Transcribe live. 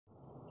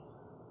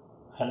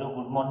Hello,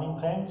 good morning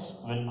friends.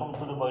 Welcome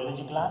to the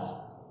biology class.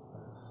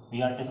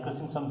 We are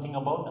discussing something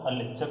about a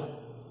lecture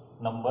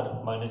number,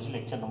 biology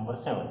lecture number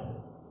 7.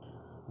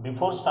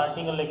 Before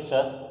starting a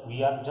lecture,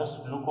 we are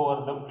just look over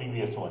the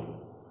previous one.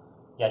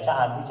 याच्या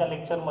आधीच्या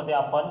लेक्चरमध्ये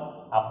आपण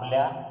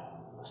आपल्या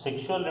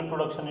sexual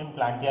reproduction in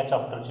plant या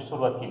चॅप्टरची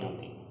सुरुवात केली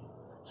होती.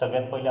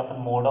 सगळ्यात पहिले आपण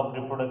मोड ऑफ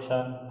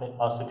रिप्रोडक्शन,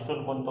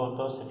 असेक्शुअल कोणतं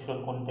होतं,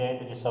 सेक्शुअल कोणते आहे,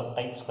 त्याचे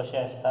सबटाइप्स कसे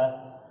असतात,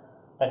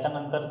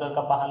 त्याच्यानंतर जर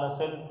का पाहिलं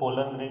असेल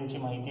पोलन ग्रेनची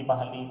माहिती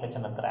पाहिली,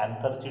 त्याच्यानंतर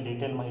अँथरची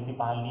डिटेल माहिती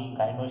पाहिली,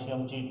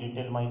 गायनोशियमची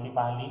डिटेल माहिती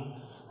पाहिली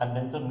आणि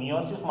त्यांचं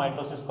मियोसिस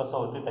मायटोसिस कसं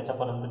होते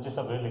त्याच्यापर्यंतचे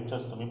सगळे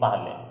लेक्चर्स तुम्ही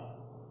पाहिले.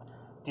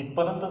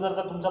 तिथपर्यंत जर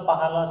का तुमचा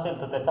पाहिला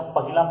असेल तर त्याचा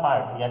पहिला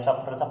पार्ट, या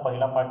चॅप्टरचा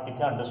पहिला पार्ट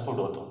तिथे अंडरस्टूड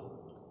होतो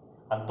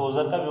आणि तो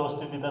जर का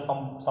व्यवस्थित तिथं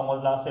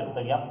समजला असेल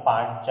तर या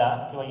पार्टच्या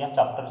किंवा या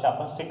चॅप्टरच्या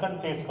आपण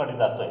सेकंड फेजकडे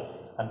जातोय.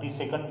 आणि ती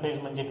सेकंड फेज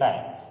म्हणजे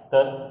काय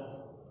तर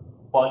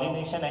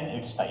पॉलिनेशन अँड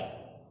इट्स टाईप.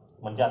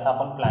 म्हणजे आता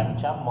आपण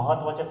प्लांटच्या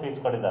महत्त्वाच्या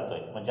फेजकडे जातोय,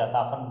 म्हणजे आता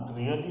आपण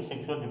रिअली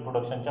सेक्शुअल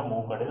रिप्रोडक्शनच्या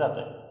मूव्हकडे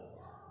जातोय.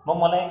 मग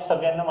मला एक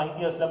सगळ्यांना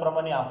माहिती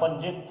असल्याप्रमाणे आपण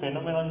जे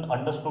फेनोमेनॉन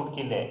अंडरस्टूड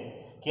केले आहे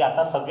की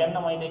आता सगळ्यांना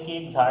माहिती आहे की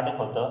एक झाड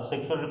होतं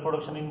सेक्शुअल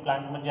रिप्रोडक्शन इन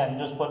प्लांट, म्हणजे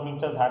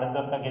अँजिओस्पर्मिकचं झाड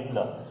जर का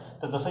घेतलं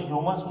तर जसं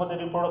ह्युमन्समध्ये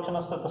रिप्रोडक्शन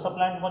असतं तसं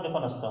प्लांटमध्ये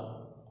पण असतं.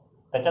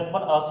 त्याच्यात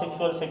पण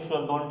असेक्शुअल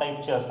सेक्शुअल दोन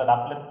टाईपचे असतात.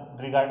 आपल्या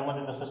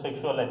रिगार्डमध्ये जसं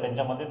सेक्शुअल आहे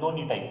त्यांच्यामध्ये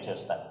दोन्ही टाईपचे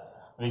असतात.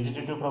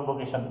 व्हेजिटेटिव्ह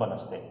प्रोपोगेशन पण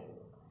असते.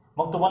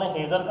 मग तुम्हाला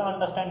हे जर का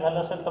अंडरस्टँड झालं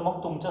असेल तर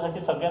मग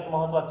तुमच्यासाठी सगळ्यात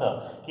महत्त्वाचं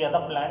की आता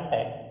प्लांट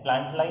आहे,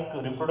 प्लांटला एक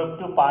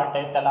रिप्रोडक्टिव्ह पार्ट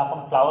आहे, त्याला आपण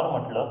फ्लावर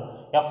म्हटलं.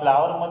 या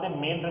फ्लावरमध्ये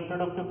मेल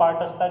रिप्रोडक्टिव्ह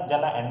पार्ट असतात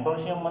ज्याला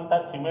अँड्रोशियम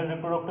म्हणतात, फिमेल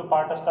रिप्रोडक्टिव्ह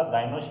पार्ट असतात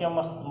गायनोशियम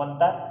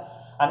म्हणतात.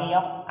 आणि या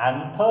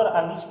अँथर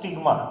आणि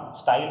स्टिग्मा,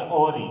 स्टाईल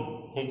ओव्हरी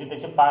हे जे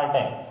त्याचे पार्ट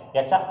आहे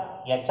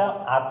याच्या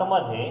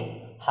आतमध्ये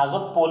हा जो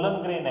पोलन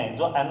ग्रेन आहे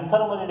जो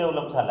अँथरमध्ये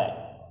डेव्हलप झाला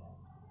आहे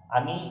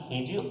आणि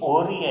ही जी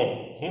ओव्हरी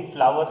आहे हे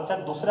फ्लावरच्या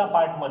दुसऱ्या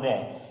पार्टमध्ये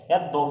आहे. या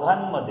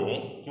दोघांमध्ये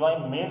किंवा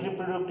मेल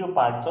रिप्रोडक्टिव्ह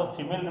पार्टचं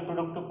फिमेल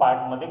रिप्रोडक्टिव्ह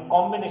पार्टमध्ये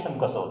कॉम्बिनेशन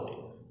कसं होते,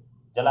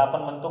 ज्याला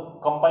आपण म्हणतो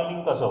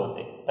कंपाइलिंग कसं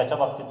होते, त्याच्या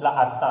बाबतीतला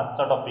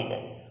आजचा टॉपिक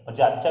आहे.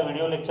 म्हणजे आजच्या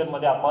व्हिडिओ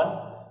लेक्चरमध्ये आपण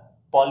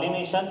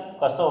पॉलिनेशन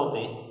कसं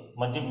होते,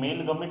 म्हणजे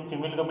मेल गमीट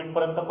फिमेल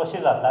गमीटपर्यंत कसे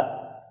जातात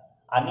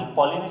आणि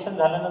पॉलिनेशन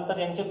झाल्यानंतर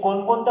यांचे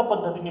कोणकोणत्या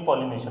पद्धतीने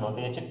पॉलिनेशन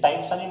होते, याचे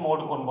टाईप्स आणि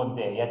मोड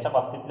कोणकोणते आहे, याच्या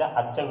बाबतीतल्या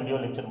आजच्या व्हिडिओ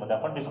लेक्चरमध्ये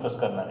आपण डिस्कस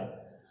करणार आहे.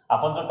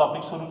 आपण जो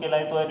टॉपिक सुरू केला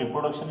आहे तो आहे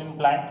रिप्रोडक्शन इन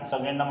प्लांट,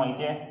 सगळ्यांना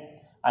माहिती आहे.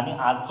 आणि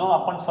आज जो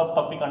आपण सब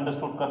टॉपिक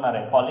अंडरस्टूड करणार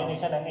आहे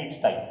पॉलिनेशन आणि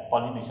इट्स टाईप,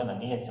 पॉलिनेशन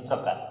आणि याचे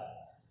प्रकार.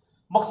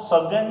 मग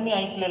सगळ्यांनी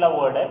ऐकलेला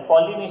वर्ड आहे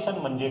पॉलिनेशन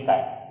म्हणजे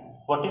काय,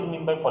 what is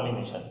mean by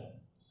pollination.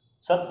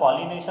 Sir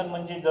pollination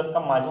म्हणजे जर का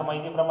माझ्या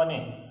माहितीप्रमाणे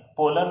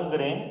पोलन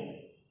ग्रेन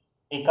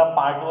एका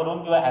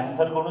पार्टवरून किंवा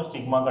अँथरकडून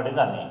स्टिग्माकडे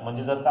जाणे.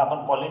 म्हणजे जर का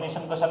आपण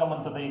पॉलिनेशन कशाला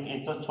म्हणतो तर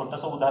याचं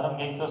छोटंसं उदाहरण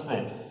घ्यायचं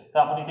असेल तर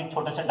आपण इथे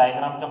छोट्याशा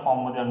डायग्रामच्या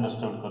फॉर्ममध्ये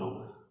अंडरस्टूड करू.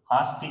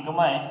 हा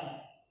स्टिग्मा आहे,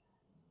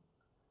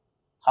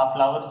 हा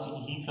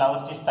ही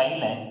फ्लावरची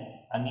स्टाईल आहे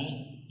आणि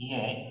ही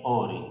आहे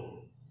ओव्हरी.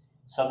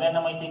 सगळ्यांना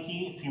माहिती आहे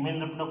की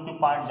फिमेल रिप्रोडक्टिव्ह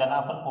पार्ट ज्याला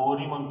आपण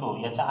ओव्हरी म्हणतो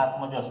याच्या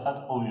आतमध्ये असतात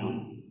ओव्ह्यूल,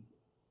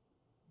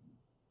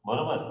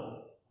 बरोबर.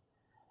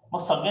 मग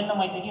सगळ्यांना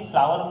माहिती आहे की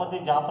फ्लावरमध्ये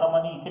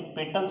ज्याप्रमाणे इथे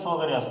पेटल्स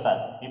वगैरे असतात,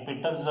 हे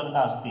पेटल्स जर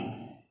का असतील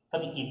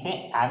तर इथे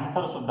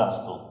अँथर सुद्धा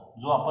असतो,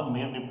 जो आपण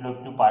मेल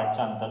रिप्रोडक्टिव्ह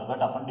पार्टच्या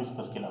अंतर्गत आपण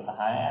डिस्कस केला होता.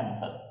 हा आहे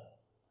अँथर.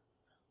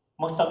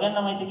 मग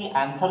सगळ्यांना माहिती आहे की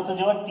अँथरचं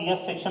जेव्हा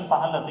टीएस सेक्शन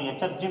पाहिलं तर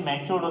याच्यात जे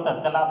मॅच्युअर्ड होतात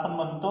त्याला आपण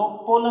म्हणतो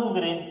पोलन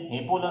ग्रेन. हे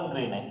पोलन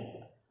ग्रेन आहे.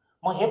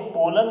 मग हे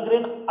पोलन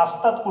ग्रेन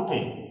असतात कुठे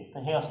तर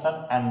हे असतात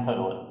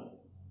अँथरवर.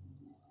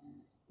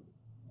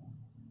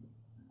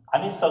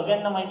 आणि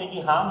सगळ्यांना माहिती आहे की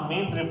हा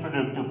मेल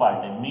रिप्रोडक्टिव्ह पार्ट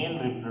आहे, मेल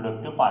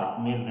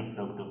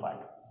रिप्रोडक्टिव्ह पार्ट.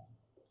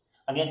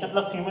 आणि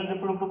याच्यातला फिमेल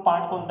रिप्रोडक्टिव्ह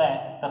पार्ट कोणता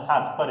आहे तर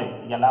हाच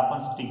करेक्ट, याला आपण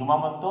स्टिग्मा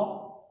म्हणतो.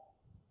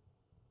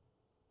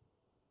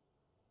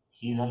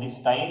 ही झाली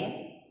स्टाईल,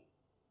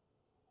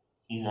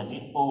 ही झाली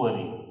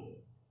ओव्हरी.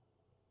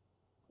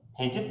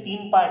 हे जे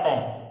तीन पार्ट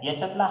आहे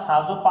याच्यातला हा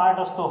जो पार्ट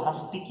असतो हा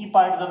स्टिकी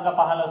पार्ट जर का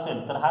पाहिला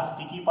असेल तर हा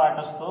स्टिकी पार्ट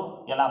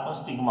असतो, याला आपण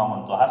स्टिग्मा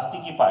म्हणतो. हा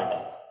स्टिकी पार्ट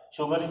आहे.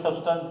 शुगरी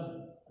सबस्टन्स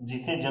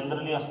जिथे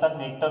जनरली असतात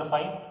नेक्टर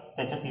फाईन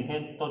त्याच्या तिथे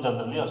तो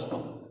जनरली असतो.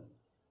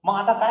 मग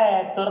आता काय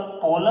आहे तर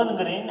पोलन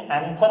ग्रेन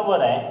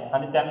अँथरवर आहे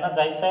आणि त्यांना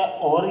जायचं आहे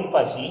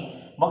ओव्हरीपाशी.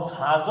 मग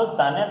हा जो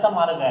जाण्याचा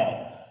मार्ग आहे,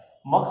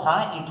 मग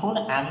हा इथून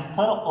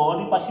अँथर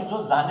ओव्हरीपाशी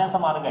जो जाण्याचा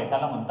मार्ग आहे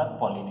त्याला म्हणतात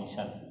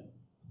पॉलिनेशन.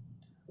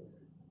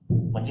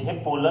 म्हणजे हे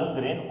पोलन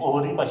ग्रेन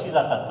ओव्हरीपाशी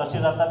जातात. कसे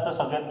जातात तर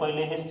सगळ्यात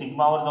पहिले हे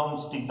स्टिग्मावर जाऊन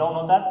स्टिक डाऊन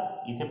होतात,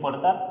 इथे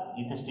पडतात,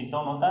 इथे स्टिक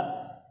डाऊन होतात,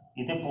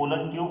 इथे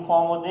पोलन ट्यूब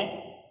फॉर्म होते,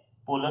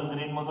 पोलन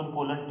ग्रेन मधून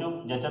पोलन ट्यूब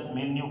ज्याच्यात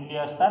मेल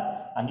न्यूक्लिया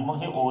असतात आणि मग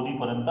हे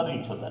ओव्हरीपर्यंत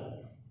रीच होतात.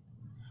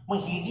 मग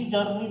ही जी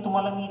जर्नी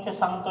तुम्हाला मी इथे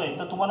सांगतोय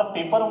तर तुम्हाला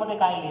पेपरमध्ये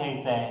काय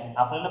लिहायचं आहे.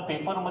 आपल्याला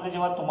पेपरमध्ये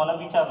जेव्हा तुम्हाला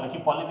विचारलं की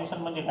पॉलिनेशन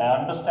म्हणजे काय,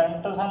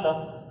 अंडरस्टँड तर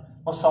झालं,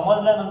 मग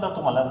समजल्यानंतर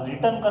तुम्हाला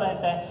रिटर्न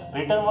करायचं आहे.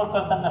 रिटर्नवर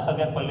करताना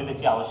सगळ्यात पहिले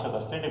त्याची आवश्यक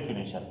असते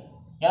डेफिनेशन.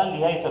 याला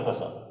लिहायचं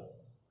कसं,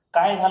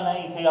 काय झालं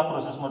आहे इथे या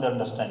प्रोसेसमध्ये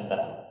अंडरस्टँड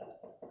करा.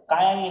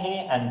 काय आहे हे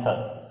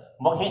अँथर,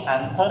 मग हे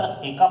अँथर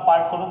एका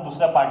पार्ट कडून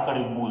दुसऱ्या पार्ट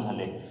कडे मूव्ह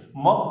झाले.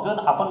 मग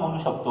जर आपण म्हणू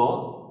शकतो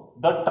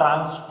the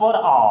transfer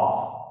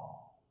of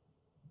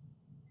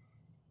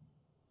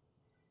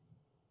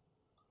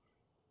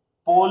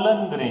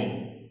pollen grain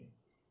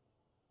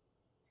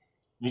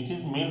which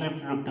is male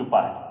reproductive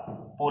part.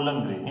 Pollen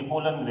grain हे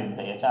पोलन ग्रेन्स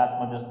आहे, याच्या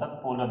आतमध्ये असतात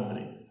pollen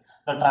grain.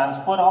 The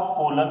transfer of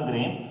pollen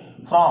grain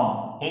from,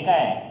 हे काय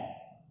आहे,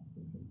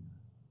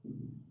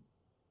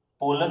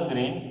 पोलन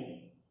ग्रेन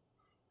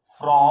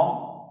फ्रॉम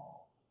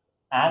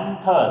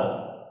अँथर,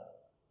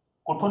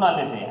 कुठून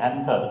आले ते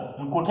अँथर,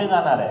 कुठे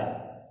जाणार आहे,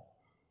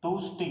 to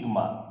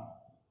stigma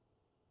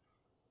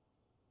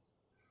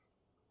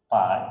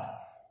part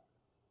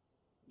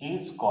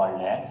is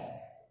called age,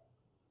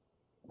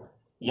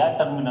 या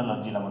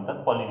टर्मिनॉलॉजीला म्हणतात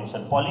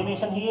पॉलिनेशन.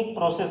 पॉलिनेशन ही एक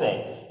प्रोसेस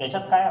आहे.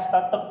 याच्यात काय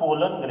असतात तर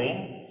पोलन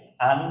ग्रेन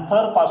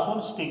अँथर पासून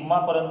स्टिग्मा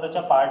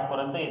पर्यंतच्या पार्ट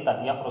पर्यंत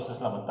येतात, या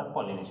प्रोसेसला म्हणतात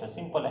पॉलिनेशन.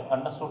 सिंपल आहे,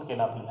 अंडरस्टूड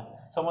केलं आपल्याला,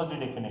 समजली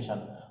डेफिनेशन.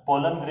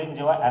 पोलन ग्रेन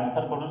जेव्हा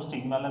अँथर कडून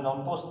स्टिग्माला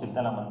जाऊन पोहोचतील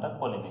त्याला म्हणतात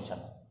पॉलिनेशन.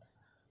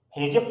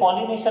 हे जे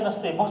पॉलिनेशन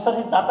असते, मग सर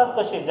हे जातात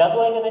कसे, जादू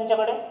आहे का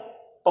त्यांच्याकडे,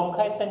 पंख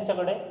आहेत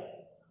त्यांच्याकडे,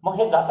 मग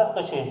हे जातात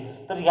कसे,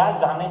 तर या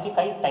जाण्याचे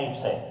काही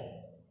टाइप्स आहेत.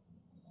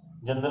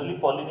 जनरली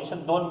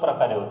पॉलिनेशन दोन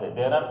प्रकारे होते.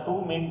 There are to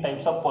main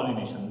types of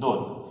pollination. दोन,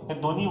 हे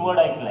दोन्ही वर्ड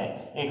ऐकलाय.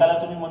 एकाला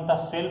तुम्ही म्हणता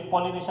सेल्फ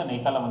पॉलिनेशन,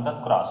 एकाला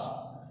म्हणतात क्रॉस.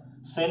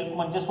 सेल्फ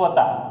म्हणजे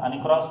स्वतः आणि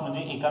क्रॉस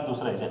म्हणजे एका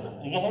दुसऱ्याच्या.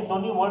 हे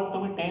दोन्ही वर्ड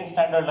तुम्ही 10th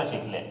स्टँडर्डला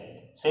शिकले,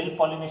 सेल्फ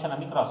पॉलिनेशन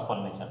आणि cross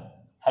pollination.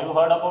 Have you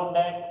heard about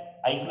that,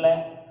 ऐकलाय,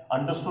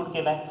 understood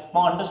केलाय.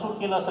 मग अंडरस्टूड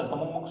केलं असेल तर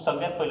मग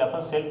सगळ्यात पहिले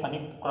आपण सेल्फ आणि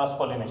क्रॉस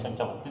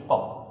पॉलिनेशनच्या बाबतीत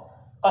पाहू.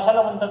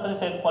 कशाला म्हणतात रे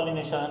सेल्फ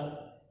पॉलिनेशन.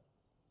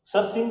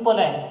 सर सिंपल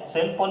आहे,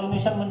 सेल्फ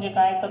पॉलिनेशन म्हणजे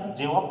काय, तर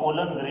जेव्हा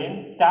पोलन ग्रेन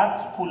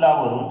त्याच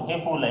फुलावरून, हे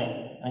फुल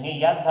आहे आणि हे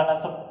याच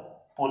झाडाचं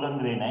पोलन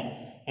ग्रेन आहे,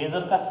 हे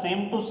जर का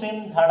सेम टू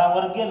सेम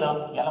झाडावर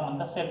गेलं याला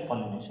म्हणतात सेल्फ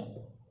पॉलिनेशन.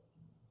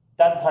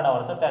 त्याच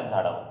झाडावरचं त्याच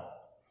झाडावर.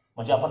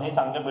 म्हणजे आपण हे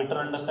चांगलं बेटर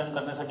अंडरस्टँड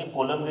करण्यासाठी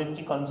पोलन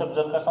ग्रेनची कन्सेप्ट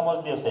जर का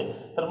समजली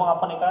असेल तर मग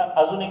आपण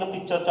अजून एका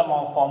पिक्चरच्या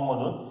फॉर्म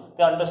मधून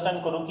ते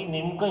अंडरस्टँड करू की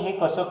नेमकं हे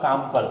कसं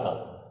काम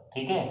करतं.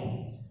 ठीक आहे,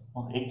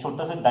 एक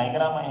छोटंसं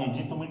डायग्राम आहे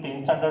जी तुम्ही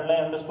 10th स्टँडर्डला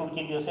अंडरस्टूड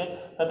केली असेल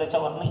तर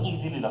त्याच्यावरनं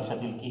इझिली लक्षात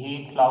येईल की हे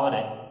एक फ्लावर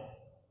आहे.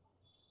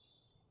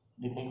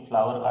 इथे एक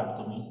फ्लावर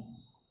काढतो मी,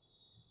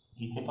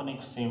 इथे पण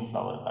एक सेम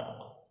फ्लावर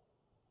काढतो.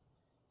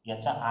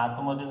 याच्या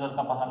आतमध्ये जर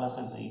का पाहायला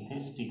असेल तर इथे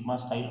स्टिग्मा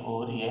स्टाईल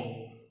ओव्हरी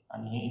आहे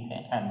आणि हे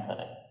इथे अँथर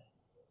आहे.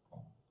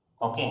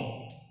 ओके,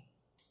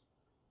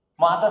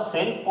 मग आता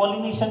सेल्फ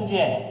पॉलिनेशन जे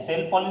आहे,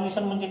 सेल्फ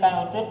पॉलिनेशन म्हणजे काय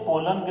होते,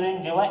 पोलन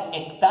ग्रेन जेव्हा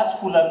त्याच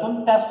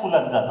फुलातून त्याच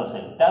फुलात जात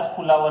असेल, त्याच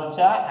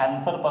फुलावरच्या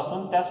अँथर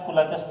पासून त्याच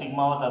फुलाच्या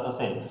स्टिग्मावर जात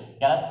असेल,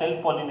 याला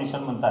सेल्फ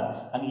पॉलिनेशन म्हणतात.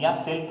 आणि या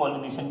सेल्फ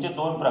पॉलिनेशनचे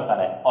दोन प्रकार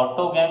आहेत,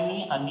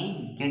 ऑटोगॅमी आणि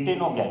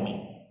गेटेनोगॅमी.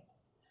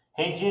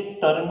 हे जे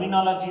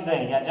टर्मिनॉलॉजीज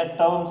आहे, या ज्या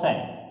टर्म्स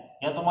आहेत,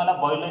 या तुम्हाला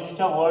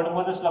बायोलॉजीच्या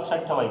वर्डमध्येच लक्षात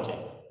ठेवायच्या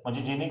आहे.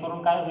 म्हणजे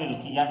जेणेकरून काय होईल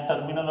की या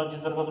टर्मिनॉलॉजी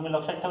जर का तुम्ही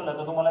लक्षात ठेवलं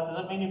तर तुम्हाला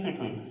त्याचा बेनिफिट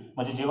होईल.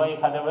 म्हणजे जेव्हा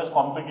एखाद्या वेळेस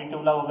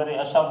कॉम्पिटिटिव्हला वगैरे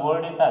अशा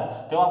वर्ड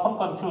येतात तेव्हा आपण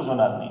कन्फ्यूज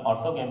होणार नाही,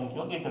 ऑटोगॅमी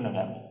किंवा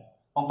गेटेनोगॅमी.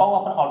 मग पाहू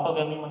आपण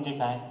ऑटोगॅमी म्हणजे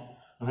काय.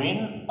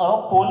 When a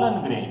pollen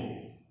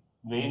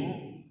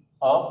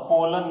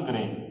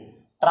grain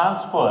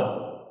transfer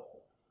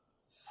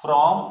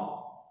from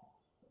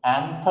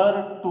anther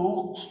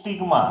to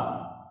stigma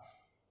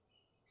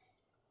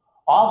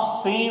of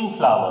same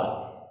flower,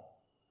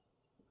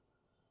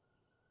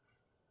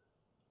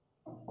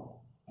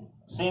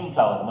 same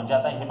flower म्हणजे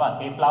आता हे पहा,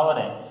 हे फ्लावर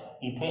आहे,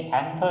 इथे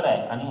अँथर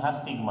आहे आणि हा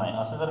स्टिग्मा आहे.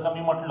 असं जर का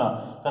मी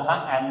म्हटलं तर हा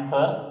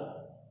अँथर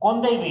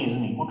कोणत्याही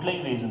वेजनी, कुठल्याही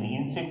वेजनी,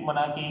 इन्सेक्ट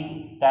म्हणा की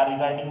त्या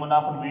रिगार्डिंग म्हणा,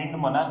 आपण विंड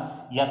म्हणा,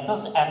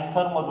 याचंच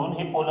अँथर मधून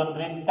हे पोलन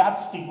ग्रेन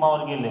त्याच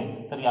स्टिग्मावर गेले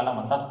तर याला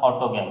म्हणतात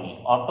ऑटोगॅमी.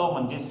 ऑटो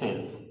म्हणजे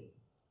सेल्फ,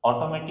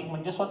 ऑटोमॅटिक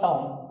म्हणजे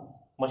स्वतःहून,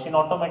 मशीन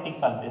ऑटोमॅटिक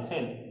चालते,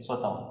 सेल्फ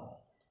स्वतःहून.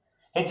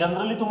 हे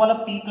जनरली तुम्हाला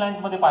पी प्लांट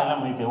मध्ये पाहायला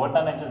मिळते,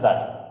 वटाण्याचे झाड.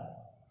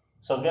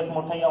 सगळ्यात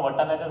मोठ्या या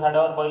वटाण्याच्या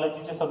झाडावर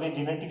बायोलॉजीचे सगळे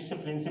जिनेटिक्सचे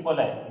प्रिन्सिपल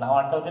आहे, नाव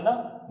आठवते ना,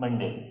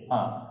 मेंडेल.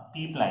 हा,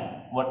 पी प्लांट,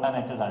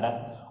 वटाण्याच्या झाडात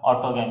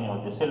ऑटोगॅमी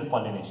होते, सेल्फ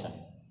पॉलिनेशन.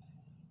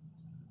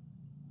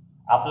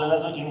 आपल्याला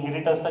जो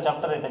इनहेरिटन्सचा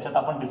चॅप्टर आहे त्याच्यात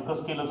आपण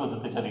डिस्कस केलंच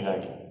होतं त्याच्या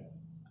रिगार्डिंग.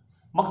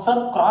 मग सर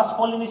क्रॉस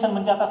पॉलिनेशन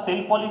म्हणजे, आता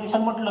सेल्फ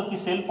पॉलिनेशन म्हटलं की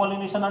सेल्फ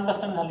पॉलिनेशन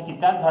अंडरस्टँड झालं की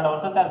त्याच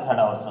झाडावरचं त्याच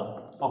झाडावरचं.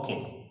 ओके,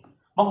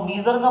 मग मी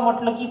जर का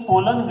म्हटलं की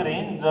पोलन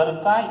ग्रेन जर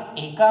का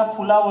एका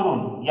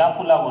फुलावरून, या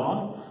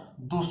फुलावरून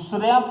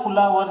दुसऱ्या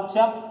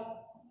फुलावरच्या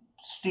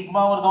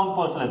स्टिग्मावर जाऊन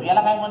पोहोचलं,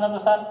 याला काय म्हणत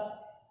असाल,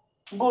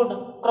 गुड,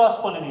 क्रॉस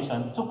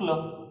पॉलिनेशन.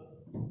 चुकलं,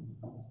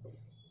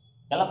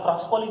 याला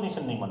क्रॉस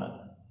पॉलिनेशन नाही म्हणत.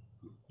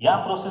 या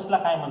प्रोसेसला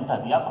काय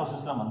म्हणतात, या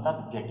प्रोसेसला म्हणतात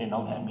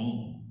गेटेनोगॅमी.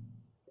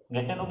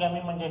 गेटेनोगॅमी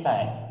म्हणजे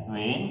काय,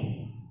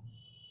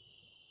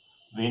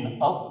 when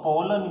a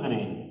pollen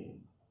grain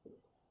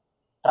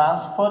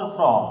transfer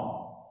from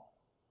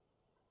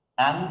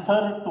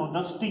anther to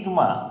the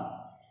stigma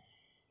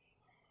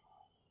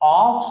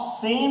of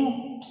same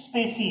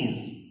species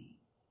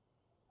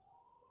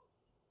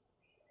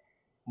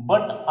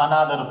but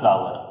another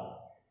flower.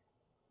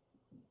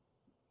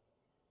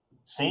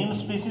 Same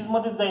spaces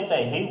मध्येच जायचं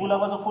आहे. हेही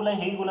गुलाबाचं फुल आहे,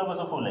 हेही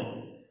गुलाबाचं फुल आहे.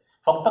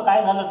 फक्त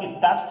काय झालं की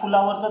त्याच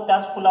फुलावरचं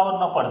त्याच फुलावर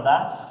न पडता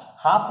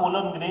हा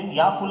पोलन ग्रेन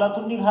या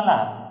फुलातून निघाला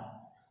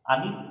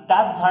आणि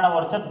त्याच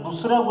झाडावरच्या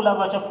दुसऱ्या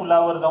गुलाबाच्या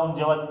फुलावर जाऊन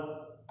जेव्हा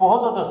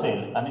पोहोचत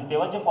असेल आणि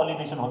तेव्हा जे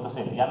पॉलिनेशन होत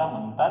असेल याला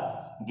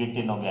म्हणतात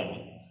गेटेनोगॅमी.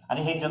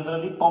 आणि हे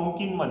जनरली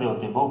पंपकिन मध्ये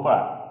होते,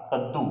 भोपळा,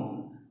 कद्दू,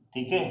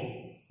 ठीक आहे,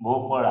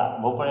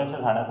 भोपळ्याच्या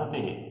झाडात होते,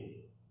 हे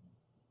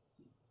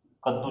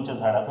कद्दूच्या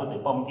झाडात होते,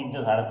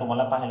 पंपकिनच्या झाडात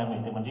तुम्हाला पाहायला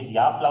मिळते. म्हणजे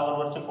या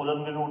फ्लावरवरचे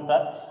पोलन ग्रेन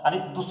उडतात आणि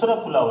दुसऱ्या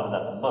फुलावर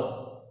जातात. बस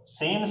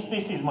सेम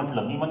स्पेसिस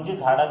म्हटलं मी म्हणजे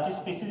झाडाची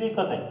स्पेसिस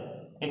एकच आहे.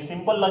 एक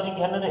सिंपल लॉजिक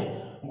घेणार आहे.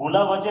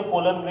 गुलाबाचे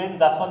पोलन ग्रेन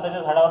जास्वंदाच्या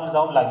झाडावर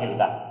जाऊन लागेल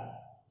का?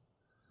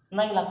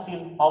 नाही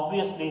लागतील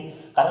ऑब्विसली,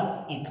 कारण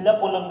इथल्या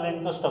पोलन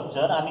ग्रेनचं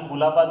स्ट्रक्चर आणि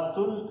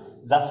गुलाबातून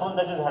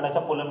जास्वंदाच्या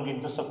झाडाच्या पोलन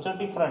ग्रेनचं स्ट्रक्चर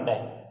डिफरंट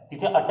आहे.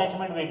 तिथे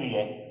अटॅचमेंट वेगळी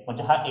आहे.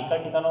 म्हणजे हा एका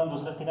ठिकाणाहून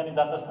दुसऱ्या ठिकाणी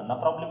जात असताना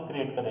प्रॉब्लेम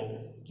क्रिएट करेल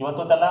किंवा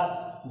तो त्याला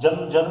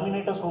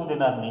जर्मिनेटच होऊ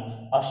देणार नाही.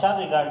 अशा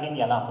रिगार्डिंग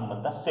याला आपण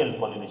म्हणतात सेल्फ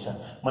पॉलिनेशन.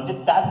 म्हणजे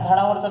त्याच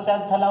झाडावरचं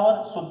त्याच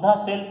झाडावर सुद्धा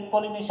सेल्फ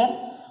पॉलिनेशन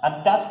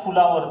आणि त्याच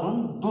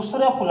फुलावरून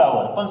दुसऱ्या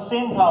फुलावर पण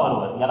सेम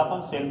फ्लावरवर, याला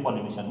पण सेल्फ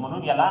पॉलिनेशन.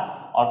 म्हणून याला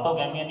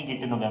ऑटोगॅमी आणि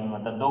गेटेनोगॅमी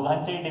म्हणतात.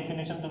 दोघांचेही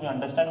डेफिनेशन तुम्ही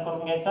अंडरस्टँड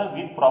करून घ्यायचं,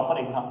 विथ प्रॉपर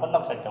एक्झाम्पल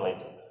लक्षात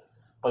ठेवायचं.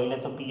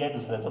 पहिल्याचं पी आहे,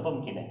 दुसऱ्याचं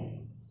पंपकिन आहे.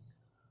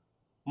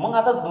 मग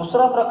आता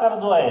दुसरा प्रकार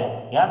जो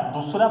आहे, या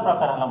दुसऱ्या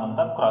प्रकाराला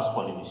म्हणतात क्रॉस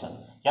पॉलिनेशन.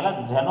 याला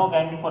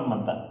झेनोगॅमी पण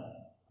म्हणतात.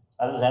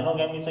 आता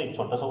झेनोगॅमीचं एक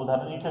छोटंसं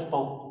उदाहरण इथेच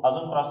पाहू,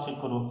 अजून क्रॉस चेक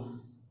करू,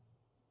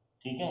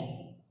 ठीक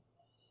आहे.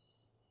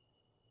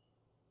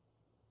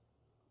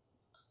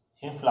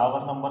 हे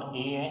फ्लावर नंबर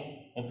ए आहे,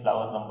 हे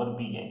फ्लावर नंबर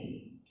बी आहे,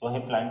 किंवा हे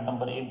प्लांट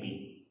नंबर ए बी.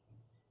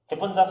 हे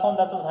पण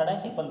जास्वंदाचं झाड आहे,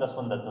 हे पण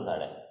जास्वंदाचं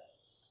झाड आहे.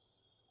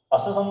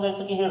 असं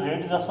समजायचं की हे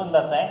रेड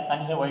जास्वंदाचं आहे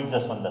आणि हे व्हाईट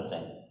जास्वंदाचं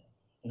आहे.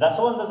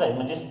 जास्वंदाचं आहे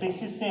म्हणजे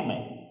स्पेसिस सेम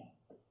आहे.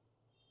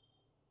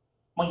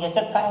 मग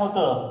याच्यात काय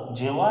होतं,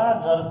 जेव्हा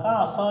जर का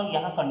असं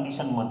या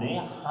कंडिशनमध्ये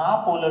हा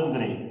पोलन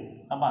ग्रेन,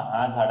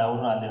 हा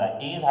झाडावरून आलेला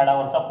आहे, ए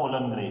झाडावरचा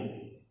पोलन ग्रेन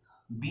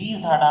बी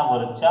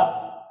झाडावरच्या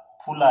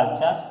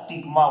फुलाच्या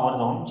स्टिग्मावर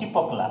जाऊन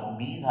चिपकला,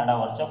 बी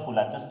झाडावरच्या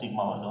फुलाच्या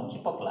स्टिग्मावर जाऊन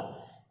चिपकला,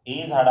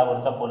 ए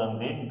झाडावरचा पोलन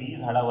ग्रेन बी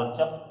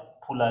झाडावरच्या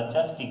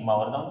फुलाच्या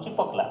स्टिग्मावर जाऊन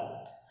चिपकला.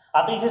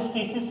 आता इथे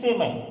स्पेसिस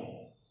सेम आहे.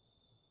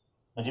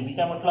 म्हणजे मी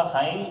काय म्हटलं,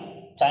 हा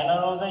चायना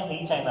रोज आहे,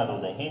 हे चायना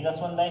रोज आहे, हे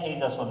जास्वंद आहे, हे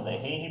जास्वंद आहे,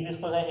 हे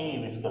हिबिस्कस आहे, हे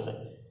हिबिस्कस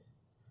आहे.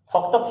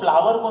 फक्त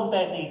फ्लावर कोणतं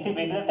आहे, ते इथे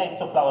वेगळ्या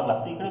टाईपचं फ्लावर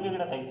लागतं, इकडे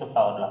वेगळ्या टाईपचं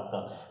फ्लावर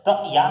लागतं.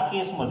 तर या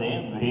केसमध्ये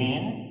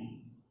when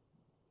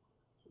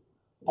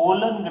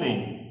pollen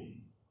grain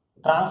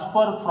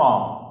transfer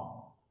from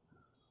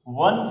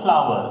one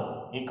flower,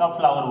 एका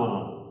फ्लावर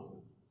वरून,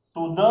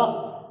 to the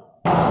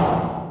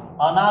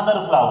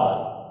another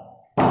flower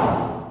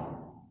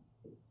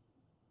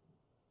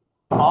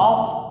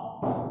of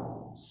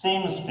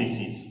same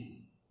spaces,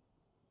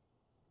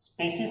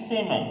 spaces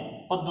same आहे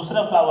पण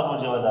दुसऱ्या फ्लावरवर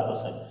जेव्हा जात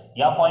असेल,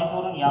 या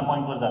पॉइंटवरून या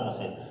पॉइंटवर जात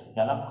असेल,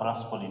 याला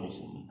क्रॉस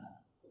पॉलिनेशन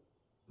म्हणतात.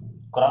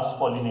 क्रॉस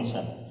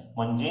पॉलिनेशन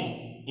म्हणजे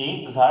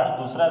एक झाड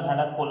दुसऱ्या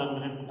झाडात पोलन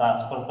ग्रेन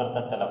ट्रान्सफर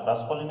करतात, त्याला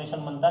क्रॉस पॉलिनेशन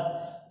म्हणतात.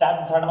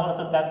 त्याच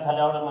झाडावरचं त्याच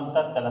झाल्यावर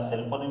म्हणतात, त्याला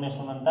सेल्फ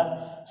पॉलिनेशन म्हणतात.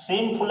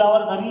 सेम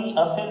फुलावर जरी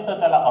असेल तर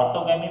त्याला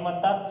ऑटोगॅमी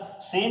म्हणतात.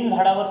 सेम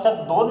झाडावरच्या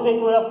दोन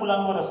वेगवेगळ्या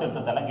फुलांवर असेल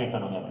तर त्याला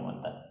गेटेनोगॅमी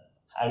म्हणतात.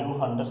 Have you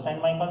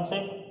understand my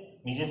concept?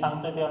 मी जे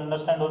सांगतोय ते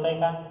अंडरस्टँड होत आहे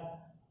का?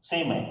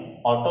 सेम आहे.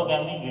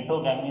 ऑटोगॅमी,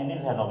 गेटोगॅमी आणि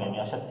झेनोगॅमी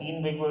अशा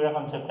तीन वेगवेगळ्या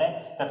कॉन्सेप्ट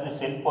आहे. त्यातले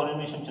सेल्फ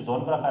पॉलिनेशनचे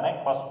दोन प्रकार आहे,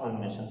 क्रॉस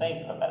पॉलिनेशनचा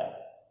एक प्रकार आहे.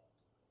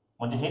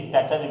 म्हणजे हे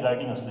त्याच्या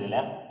रिगार्डिंग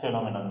असलेल्या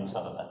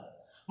फेनॉमेनॉनुसार होतात.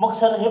 मग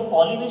सर हे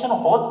पॉलिनेशन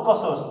होत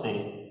कसं असते?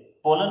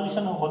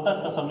 पॉलिनेशन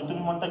होतात कसं? मी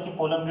तुम्ही म्हणता की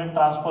पोलन ग्रेन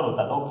ट्रान्सफर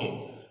होतात, ओके,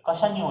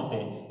 कशाने होते?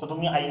 तर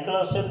तुम्ही ऐकलं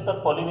असेल तर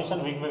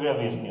पॉलिनेशन वेगवेगळ्या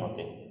वेजने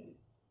होते.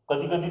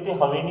 कधी कधी ते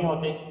हवेने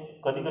होते,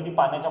 कधी कधी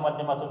पाण्याच्या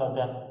माध्यमातून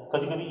होतात,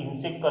 कधी कधी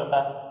इन्सेक्ट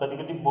करतात, कधी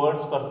कधी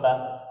बर्ड्स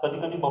करतात, कधी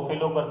कधी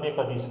बफेलो करते,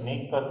 कधी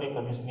स्नेक करते,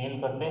 कधी स्नेल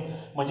करते.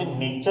 म्हणजे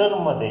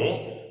नेचरमध्ये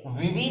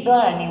विविध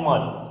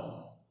ॲनिमल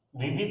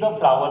विविध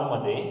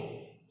फ्लावरमध्ये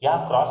या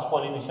क्रॉस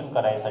पॉलिनेशन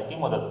करायसाठी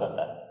मदत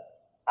करतात.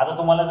 आता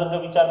तुम्हाला जर का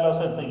विचारलं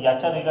असेल तर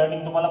याच्या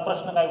रिगार्डिंग तुम्हाला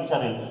प्रश्न काय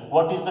विचारेल,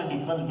 what is the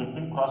difference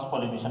between cross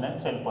pollination and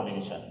self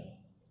pollination?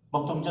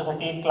 मग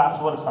तुमच्यासाठी एक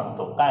क्लास वर्क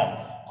सांगतो, काय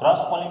क्रॉस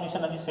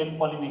पॉलिनेशन आणि सेल्फ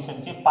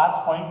पॉलिनेशनचे 5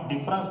 पॉईंट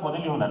डिफरन्स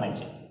मध्ये लिहून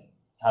आणायचे.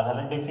 हा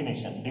झाला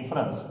डेफिनेशन,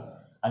 डिफरन्स.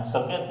 आणि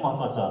सगळ्यात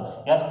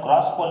महत्वाचं, या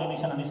क्रॉस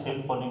पॉलिनेशन आणि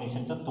सेल्फ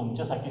पॉलिनेशनचं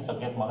तुमच्यासाठी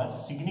सगळ्यात महत्त्वाचं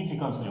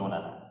सिग्निफिकन्स लिहून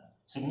आणा.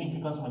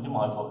 सिग्निफिकन्स म्हणजे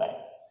महत्व काय.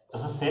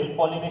 जसं सेल्फ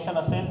पॉलिनेशन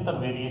असेल तर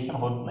व्हेरिएशन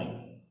होत नाही,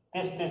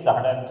 तेच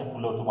झाडांचे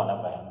फुलं तुम्हाला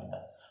पाहायला मिळतात.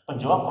 पण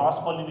जेव्हा क्रॉस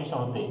पॉलिनेशन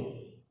होते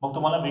मग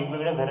तुम्हाला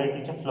वेगवेगळ्या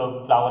व्हेरायटीचे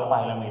फ्लावर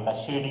पाहायला मिळतात,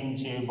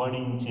 शेडिंगचे,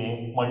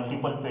 बडिंगचे,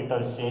 मल्टिपल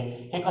पेटल्सचे.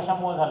 हे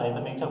कशामुळे झालंय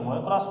तर नेचरमुळे,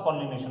 क्रॉस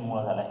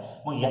पॉलिनेशनमुळे झालंय.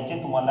 मग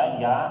याचे तुम्हाला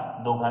या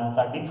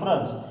दोघांचा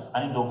डिफरन्स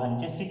आणि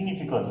दोघांचे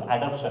सिग्निफिकन्स,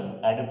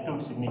 ॲडॅप्टिव्ह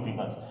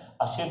सिग्निफिकन्स,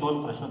 असे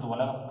 2 प्रश्न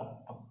तुम्हाला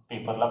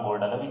पेपरला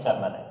बोर्डाला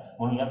विचारणार आहे.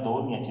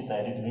 म्हणून याची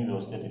तयारी तुम्ही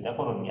व्यवस्थितरित्या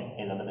करून घ्या.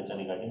 हे झालं त्याच्या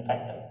रिगार्डिंग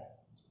फॅक्टर.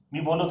 मी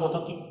बोलत होतो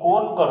की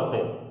कोण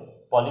करते,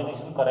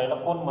 पॉलिनेशन करायला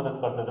कोण मदत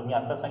करतं? तर मी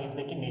आता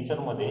सांगितलं की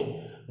नेचरमध्ये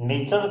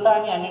नेचरचा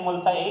आणि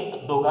ॲनिमलचा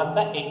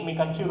दोघांचा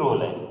एकमेकांची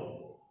रोल आहे.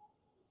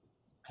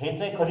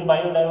 हेच आहे खरी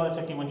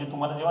बायोडायव्हर्सिटी. म्हणजे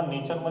तुम्हाला जेव्हा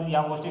नेचरमध्ये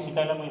या गोष्टी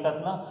शिकायला मिळतात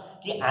ना,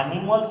 की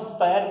ॲनिमल्स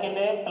तयार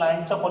केले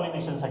प्लांटच्या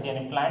पॉलिनेशनसाठी आणि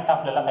प्लांट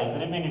आपल्याला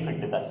काहीतरी बेनिफिट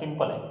देतात.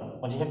 सिंपल आहे.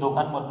 म्हणजे हे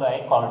दोघांमधलं आहे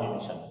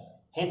कॉर्डिनेशन.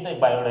 हेच आहे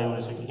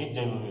बायोडायव्हर्सिटी, हेच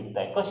जैवविविधता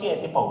आहे. कशी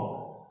आहे ते पाहू.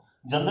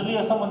 जनरली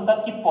असं म्हणतात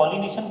की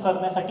पॉलिनेशन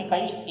करण्यासाठी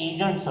काही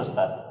एजंट्स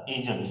असतात.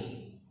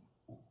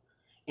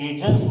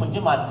 एजंट्स म्हणजे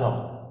माध्यम.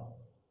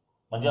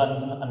 म्हणजे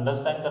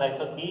अंडरस्टँड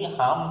करायचं की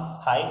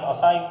हा एक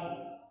असा एक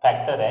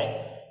फॅक्टर आहे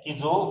की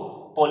जो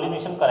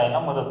पॉलिनेशन करायला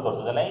मदत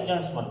करतो, त्याला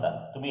एजंट्स म्हणतात.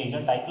 तुम्ही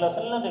एजंट ऐकलं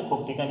असेल ना, ते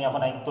खूप ठिकाणी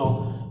आपण ऐकतो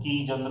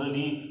की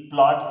जनरली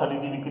प्लॉट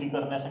खरेदी विक्री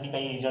करण्यासाठी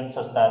काही एजंट्स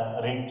असतात,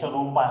 रेंटच्या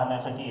रूम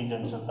पाहण्यासाठी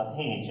एजंट्स असतात.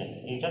 हे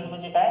एजंट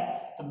म्हणजे काय,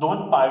 तर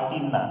दोन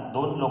पार्टींना,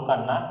 दोन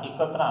लोकांना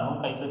एकत्र आणून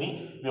काहीतरी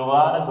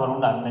व्यवहार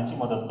घडवून आणण्याची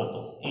मदत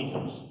करतो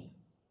एजंट्स.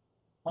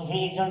 मग हे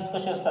एजंट्स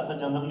कसे असतात? तर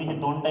जनरली हे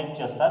दोन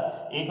टाईपचे असतात.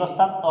 एक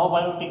असतात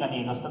अबायोटिक आणि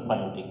एक असतात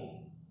बायोटिक.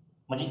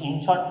 म्हणजे इन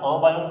शॉर्ट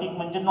अबायोटिक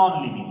म्हणजे नॉन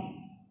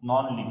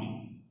लिव्हिंग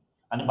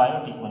आणि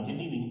बायोटिक म्हणजे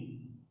लिव्हिंग.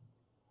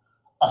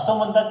 असं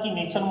म्हणतात की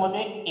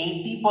नेचरमध्ये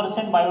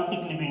 80% बायोटिक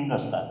लिव्हिंग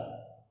असतात.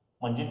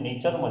 म्हणजे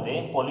नेचरमध्ये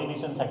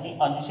पॉलिनेशनसाठी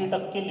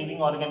 80%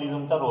 लिव्हिंग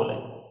ऑर्गॅनिझमचा रोल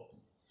आहे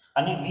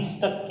आणि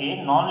 20%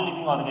 नॉन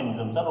लिव्हिंग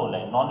ऑर्गॅनिझमचा रोल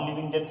आहे. नॉन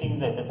लिव्हिंग जे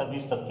थिंग्स आहे त्याचा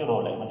 20%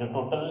 रोल आहे. म्हणजे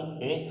टोटल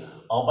हे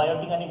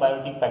अबायोटिक आणि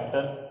बायोटिक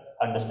फॅक्टर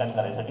अंडरस्टँड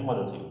करायसाठी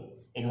मदत होईल.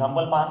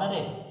 एक्झाम्पल पाहणार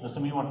आहे,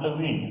 जसं मी म्हटलं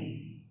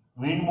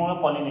विंडमुळे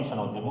पॉलिनेशन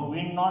होते. मग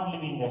विंड नॉन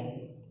लिव्हिंग आहे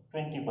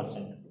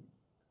 20%.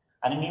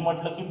 आणि मी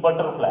म्हटलं की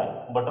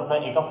बटरफ्लाय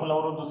एका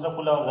फुलावरून दुसऱ्या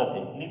फुलावर जाते,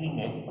 लिव्हिंग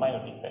आहे,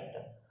 बायोटिक फॅक्टर.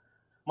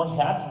 मग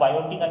ह्याच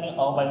बायोटिक आणि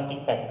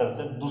अबायोटिक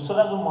फॅक्टरचा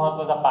दुसरा जो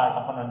महत्त्वाचा पार्ट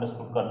आपण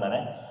अंडरस्टँड करणार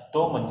आहे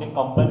तो म्हणजे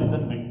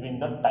comparison between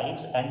the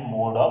types and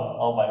mode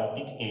of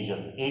abiotic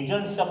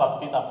एजंट्सच्या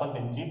बाबतीत आपण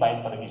त्यांची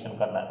बायफर्गेशन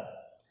करणार आहे.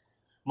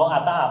 मग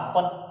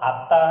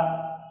आता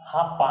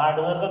हा पार्ट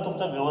जर का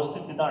तुमचा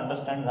व्यवस्थित तिथं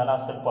अंडरस्टँड झाला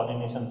असेल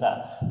पॉलिनेशनचा,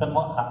 तर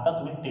मग आता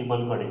तुम्ही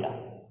टेबलकडे या.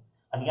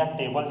 आणि या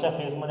टेबलच्या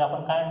फेजमध्ये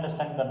आपण काय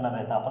अंडरस्टँड करणार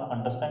आहे? तर आपण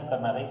अंडरस्टँड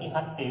करणार आहे की हा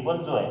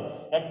टेबल जो आहे,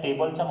 या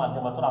टेबलच्या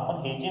माध्यमातून आपण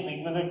हे जे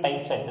वेगवेगळे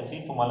टाईप्स आहेत त्याची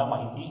तुम्हाला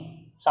माहिती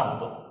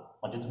सांगतो.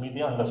 म्हणजे तुम्ही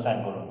ते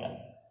अंडरस्टँड करून घ्या.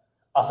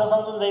 असं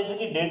समजून जायचं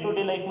की डे टू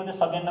डे लाईफमध्ये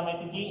सगळ्यांना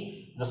माहिती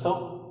की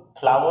जसं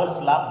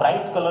फ्लावर्सला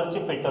ब्राईट कलरचे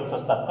पेटल्स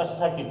असतात,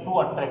 कशासाठी? टू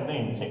अट्रॅक्ट द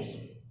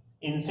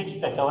इन्सेक्ट्स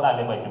त्याच्यावर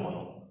आले पाहिजे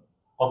म्हणून.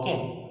 ओके,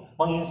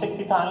 मग इन्सेक्ट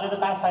तिथं आणले तर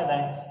काय फायदा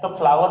आहे? तर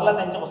फ्लावरला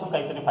त्यांच्यापासून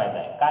काहीतरी फायदा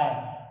आहे. काय?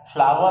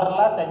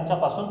 फ्लावरला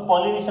त्यांच्यापासून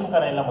पॉलिनेशन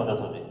करायला मदत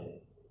होते.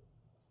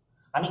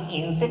 आणि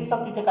इन्सेक्टचा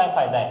तिथे काय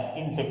फायदा आहे?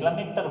 इन्सेक्टला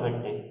नेक्टर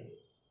भेटते.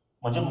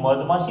 म्हणजे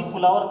मधमाशी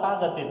फुलावर का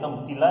जाते? तर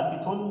तिला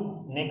तिथून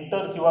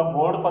नेक्टर किंवा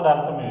गोड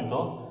पदार्थ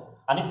मिळतो.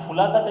 आणि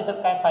फुलाचा त्याच्यात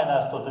काय फायदा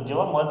असतो? तर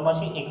जेव्हा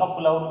मधमाशी एका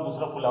फुलावरून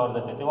दुसऱ्या फुलावर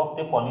जाते तेव्हा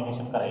ते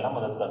पॉलिनेशन करायला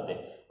मदत करते.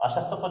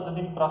 अशाच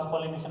पद्धतीने क्रॉस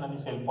पॉलिनेशन आणि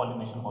सेल्फ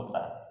पॉलिनेशन होत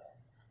राहते.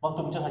 मग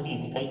तुमच्यासाठी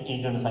इथे काही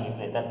एजंट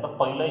सांगितले. त्यातलं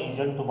पहिलं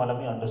एजंट तुम्हाला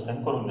मी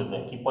अंडरस्टँड करून देतोय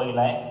की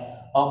पहिला आहे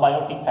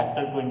अबायोटिक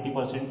फॅक्टर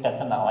 20%.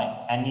 त्याचं नाव आहे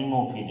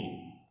ॲनिमोफिली.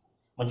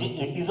 म्हणजे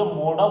it is a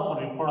mode of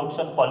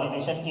reproduction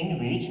pollination in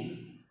which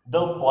the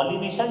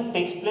pollination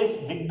text place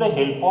with the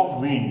help of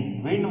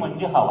wind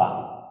म्हणजे हवा.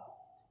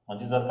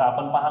 म्हणजे जर का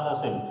आपण पाहिलं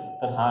असेल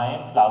तर हा आहे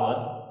फ्लावर.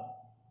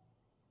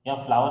 या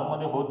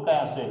फ्लावरमध्ये होत काय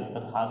असेल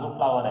तर हा जो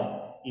फ्लावर आहे,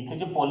 इथे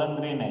जे पोलन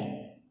ग्रेन आहे,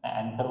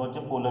 अँथरवरचे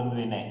पोलन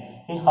ग्रेन आहे,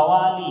 हे हवा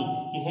आली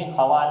की हे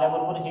हवा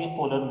आल्याबरोबर हे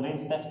पोलन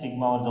ग्रेन्स त्या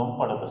स्टिग्मावर जाऊन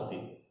पडत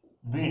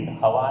असतील.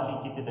 हवा आली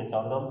की ते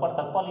त्याच्यावर जाऊन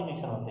पडतात,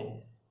 पॉलिनेशन होते.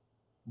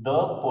 The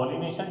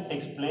pollination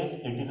text place,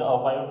 it is a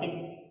abiotic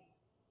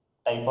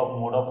type of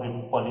mode of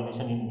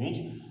pollination in which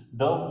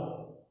the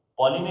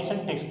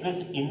pollination text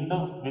place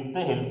with the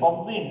help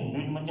of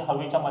wind म्हणजे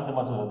हवेच्या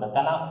माध्यमातून होतात.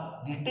 त्याला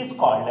इट इज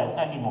कॉल्ड ॲज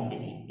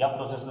ॲनिमोफिली. या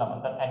प्रोसेसला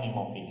म्हणतात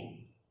ॲनिमोफिली.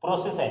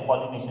 प्रोसेस आहे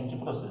पॉलिनेशनची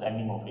प्रोसेस,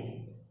 ॲनिमोफिली.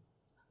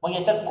 मग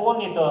याच्यात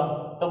कोण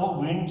येतं? तर मग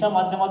विंडच्या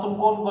माध्यमातून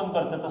कोण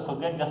करतं? तर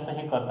सगळ्यात जास्त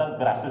हे करतात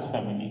ग्रासेस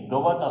फॅमिली,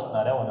 गवत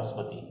असणाऱ्या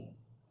वनस्पती.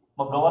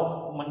 मग गवत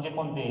म्हणजे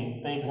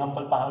कोणते? तर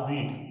एक्झाम्पल पहा,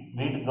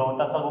 वीट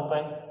गवताचा रूप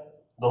आहे.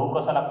 गहू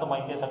कसा लागतो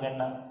माहिती आहे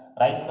सगळ्यांना.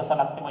 राईस कसा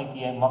लागते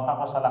माहिती आहे. मका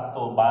कसा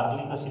लागतो.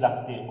 बार्ली कशी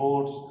लागते.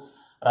 ओट्स,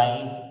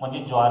 राई, म्हणजे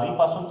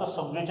ज्वारीपासून तर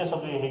सगळेचे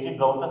सगळे हे जे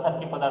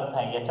गवतासारखे पदार्थ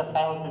आहे, याच्यात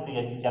काय होते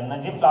ते ज्यांना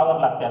जे फ्लावर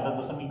लागते. आता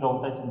जसं मी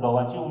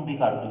गव्हाची उंबी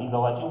काढतो, ही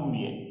गव्हाची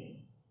उंबी आहे.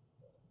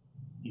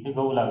 इथे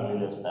गहू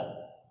लागलेले असतात.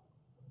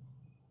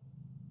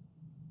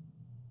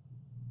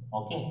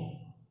 ओके,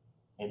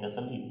 हे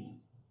त्याचं लीफ.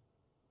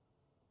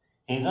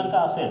 हे जर का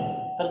असेल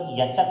तर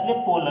याच्यातले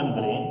पोलन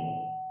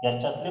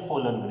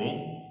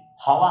ग्रेन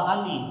हवा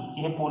आली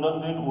की हे पोलन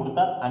ग्रेन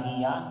उडतात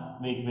आणि या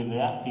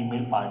वेगवेगळ्या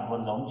फिमेल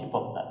पार्टवर जाऊन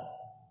चिपकतात.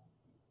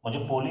 म्हणजे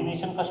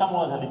पॉलिनेशन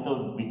कशामुळे झाले? तर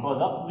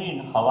बिकॉज ऑफ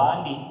विंड. हवा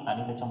आली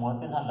आणि त्याच्यामुळे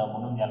ते झालं,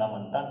 म्हणून याला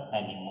म्हणतात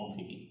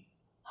ॲनिमोफिली.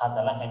 हा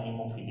झाला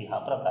ॲनिमोफिली हा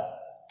प्रकार.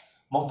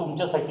 मग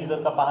तुमच्यासाठी जर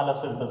का पाहिलं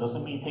असेल तर जसं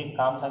मी इथे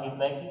काम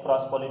सांगितलं आहे की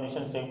क्रॉस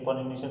पॉलिनेशन सेल्फ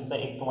पॉलिनेशनचा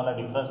एक तुम्हाला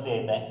डिफरन्स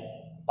लिहायचा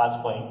आहे, 5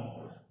 पॉईंट.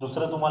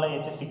 दुसरं तुम्हाला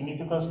याचे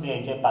सिग्निफिकन्स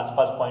लिहायचे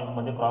 5-5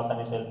 पॉईंटमध्ये क्रॉस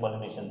आणि सेल्फ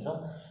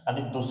पॉलिनेशनचं.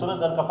 आणि दुसरं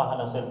जर का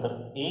पाहिलं असेल तर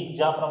एक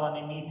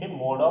ज्याप्रमाणे मी इथे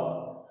मोड ऑफ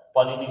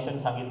पॉलिनेशन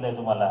सांगितलंय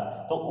तुम्हाला,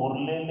 तो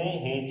उरलेले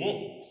हे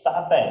जे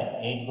 7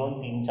 आहे 1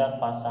 2 3 4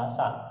 5 6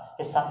 7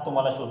 हे 7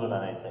 तुम्हाला शोधून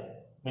आणायचं आहे.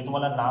 मी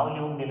तुम्हाला नाव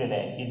लिहून दिलेलं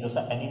आहे की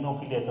जसं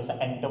ॲनिमोफिली आहे तसं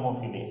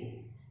अँटोमोफिली आहे.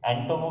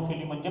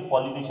 अँटोमोफिली म्हणजे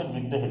pollination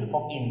with the help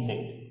of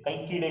insect, काही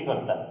किडे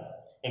करतात.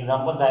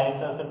 एक्झाम्पल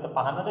द्यायचं असेल तर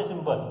पाहणार आहे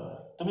सिंपल.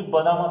 तुम्ही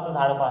बदामाचं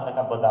झाड पाहिलं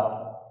का? बदाम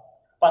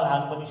पण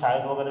लहानपणी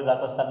शाळेत वगैरे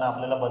जात असताना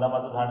आपल्याला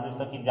बदामाचं झाड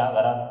दिसलं की ज्या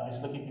घरात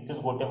दिसलं की तिथेच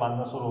गोटे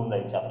मारणं सुरू होऊन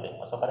जायचे आपले.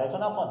 असं करायचो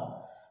ना आपण.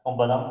 मग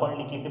बदाम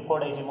पडली की ते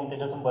फोडायची, मग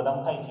त्याच्यातून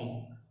बदाम खायची.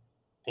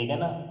 ठीक आहे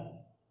ना?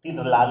 ती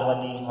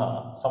लालवाली,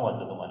 हां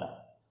समजलं तुम्हाला.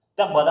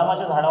 त्या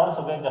बदामाच्या झाडावर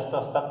सगळ्यात जास्त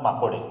असतात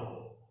माकोडे,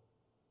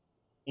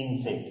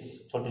 इन्सेक्ट्स,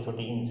 छोटे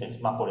छोटे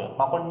इन्सेक्ट्स.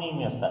 माकोड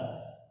नेहमी असतात.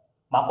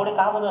 माकोडे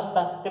का बरं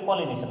असतात? ते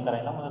पॉलिनेशन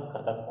करायला मदत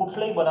करतात.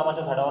 कुठल्याही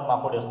बदामाच्या झाडावर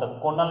माकोडे असतात.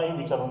 कोणालाही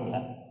विचारून घ्या,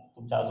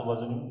 तुमच्या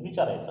आजूबाजूने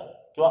विचारायचं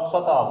किंवा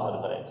स्वतः ऑब्झर्व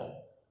करायचं.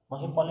 मग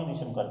हे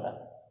पॉलिनेशन करतात.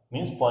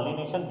 Means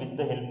pollination with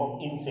the help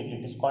of insect,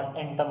 it is called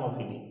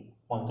entomophily.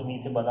 मग तुम्ही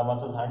इथे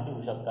बदामाचं झाड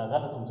लिहू शकता,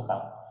 झालं तुमचं काम.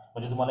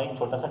 म्हणजे तुम्हाला एक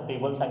छोटासा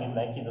टेबल सांगितला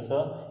आहे की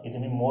जसं इथे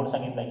मी मोड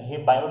सांगितलं आहे की हे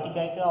बायोटिक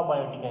आहे किंवा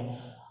अबायोटिक आहे.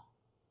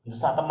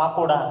 जसं आता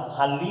माकोडा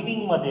हा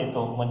लिव्हिंगमध्ये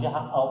येतो, म्हणजे हा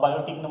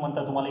अबायोटिक न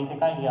म्हणता तुम्हाला इथे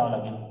काय लिहावं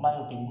लागेल?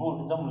 बायोटिक.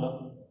 गुड, जमलं,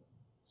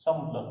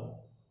 संपलं.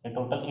 हे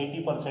टोटल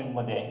 80%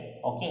 मध्ये आहे.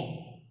 ओके,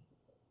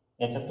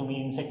 याच्यात तुम्ही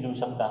इन्सेक्ट देऊ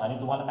शकता. आणि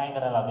तुम्हाला काय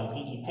करायला लागेल की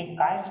इथे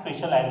काय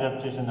स्पेशल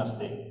ॲडॅप्टेशन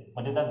असते,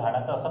 म्हणजे त्या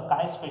झाडाचं असं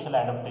काय स्पेशल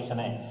ॲडॅप्टेशन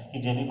आहे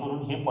की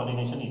जेणेकरून हे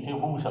पॉलिनेशन इथे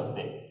होऊ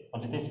शकते,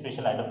 म्हणजे ते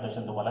स्पेशल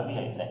ॲडॅप्टेशन तुम्हाला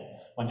लिहायचं आहे.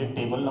 म्हणजे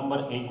टेबल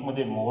नंबर 1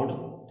 मध्ये मोड,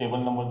 टेबल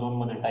नंबर 2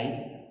 मध्ये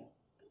टाईप,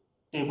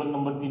 टेबल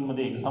नंबर 3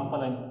 मध्ये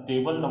एक्झाम्पल आणि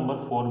टेबल नंबर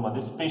 4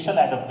 मध्ये स्पेशल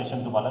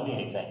ॲडॅप्टेशन तुम्हाला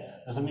लिहायचं आहे.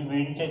 जसं मी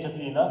विंडच्या याच्यात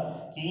लिहिलं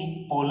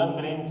की पोलन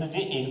ग्रेनचं जे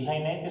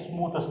एक्झाईन आहे ते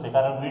स्मूथ असते,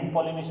 कारण विंड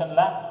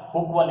पॉलिनेशनला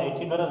हुकवाला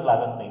याची गरज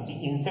लागत नाही. जी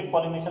इन्सेक्ट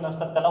पॉलिनेशन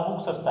असतात त्याला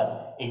हुक्स असतात,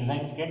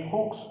 एक्झाईन्स गेट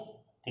हुक्स.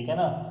 ठीक आहे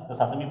ना?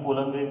 जसं आता मी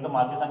पोलन ग्रेनचं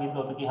मागे सांगितलं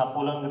होतं की हा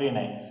पोलन ग्रेन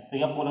आहे, तर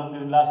या पोलन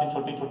ग्रेनला असे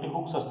छोटे छोटे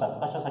हुक्स असतात.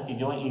 कशासाठी?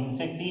 जेव्हा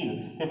इन्सेक्ट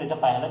येईल ते त्याच्या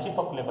पायाला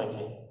चिपकले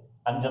पाहिजे.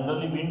 आणि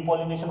जनरली विंड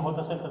पॉलिनेशन होत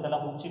असेल तर त्याला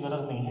हुकची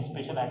गरज नाही. हे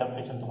स्पेशल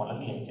ॲडॅप्टेशन तुम्हाला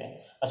लिहायचे आहे.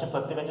 असे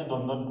प्रत्येकाचे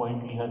 2-2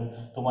 पॉईंट लिहत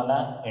तुम्हाला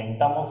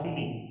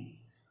एंटामोफिली,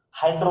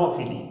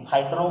 हायड्रोफिली,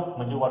 हायड्रो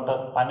म्हणजे वॉटर,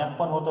 पाण्यात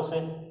पण होत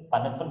असेल,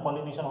 पाण्यात पण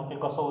पॉलिनेशन होते.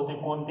 कसं होते,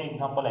 कोणते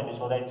एक्झाम्पल आहे ते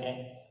शोधायचे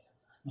आहे.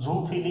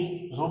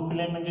 झूफिली,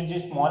 झूफिली म्हणजे जे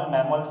स्मॉल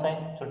मॅमल्स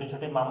आहे, छोटे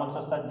छोटे मॅमल्स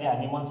असतात जे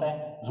ॲनिमल्स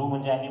आहे. झू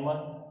म्हणजे ॲनिमल,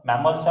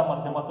 मॅमल्सच्या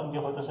माध्यमातून जे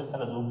होत असेल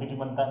त्याला झूफिली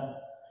म्हणतात.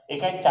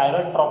 एक आहे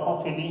चायरल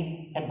ट्रॉपोफिली,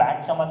 हे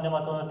बॅटच्या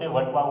माध्यमातून होते,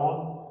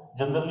 वटवाहून.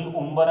 जनरली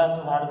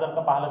उंबराचं झाड जर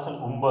का पाहिलं असेल,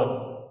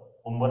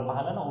 उंबर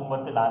पाहिलं ना,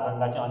 उंबर ते लाल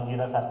रंगाचे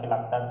अंजिरासारखे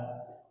लागतात.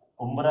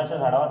 उंबराच्या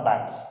झाडावर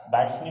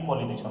बॅट्सनी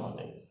पॉलिनेशन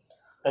होते.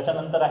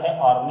 त्याच्यानंतर आहे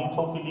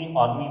ऑर्निथोफिली.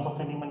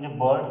 ऑर्निथोफिली म्हणजे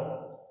bird.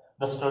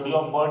 The study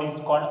of bird is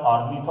called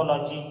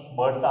ornithology.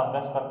 बर्डचा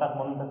अभ्यास करतात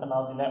म्हणून त्याचं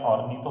नाव दिलं आहे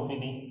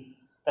ऑर्निथोफिली.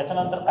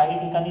 त्याच्यानंतर काही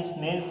ठिकाणी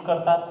स्नेल्स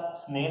करतात,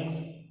 स्नेल्स,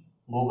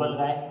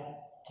 गोगलगाय.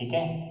 ठीक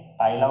आहे,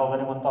 पायला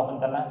वगैरे म्हणतो आपण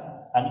त्याला.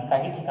 आणि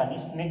काही ठिकाणी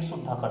स्नेक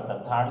सुद्धा करतात,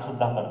 झाड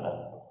सुद्धा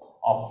करतात.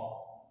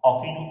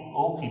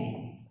 ऑफिओफिली.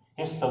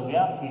 हे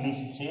सगळ्या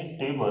फिलीजचे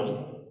टेबल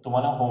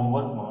तुम्हाला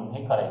होमवर्क म्हणून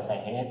हे करायचं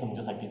आहे. हे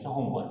तुमच्यासाठीचं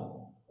होमवर्क.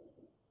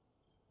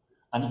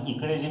 आणि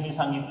इकडे जे मी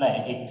सांगितलं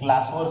आहे एक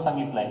क्लासवर्क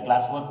सांगितलं आहे.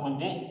 क्लासवर्क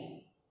म्हणजे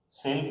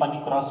सेल्फ आणि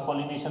क्रॉस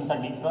पॉलिनेशनचा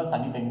डिफरन्स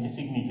आणि त्यांचे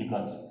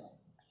सिग्निफिकन्स.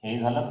 हे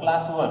झालं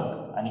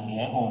क्लासवर्क आणि हे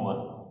आहे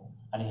होमवर्क.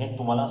 आणि हे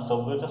तुम्हाला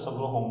सगळंचं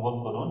सगळं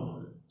होमवर्क करून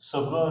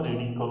सगळं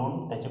रेडी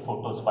करून त्याचे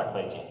फोटोज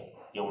पाठवायचे.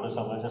 एवढं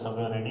सगळंचं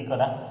सगळं रेडी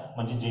करा,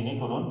 म्हणजे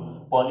जेणेकरून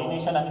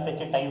पॉलिनेशन आणि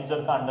त्याचे टाईप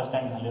जर का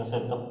अंडरस्टँड झाले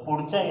असेल तर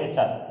पुढच्या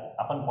याच्यात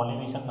आपण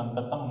पॉलिनेशन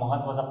नंतरचा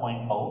महत्त्वाचा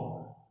पॉईंट पाहू,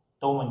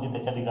 तो म्हणजे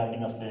त्याच्या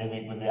रिगार्डिंग असलेले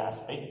वेगवेगळे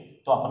आस्पेक्ट,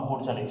 तो आपण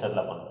पुढच्या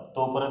लेक्चरला पाहू.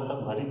 तोपर्यंत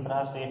घरीच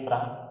राहा, सेफ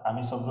राहा.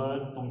 आम्ही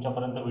सगळं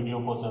तुमच्यापर्यंत व्हिडिओ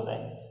पोहोचवत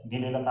आहे.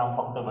 दिलेलं काम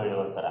फक्त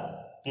वेळेवर करा.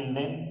 Till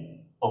then,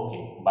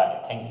 okay, bye,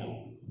 thank you.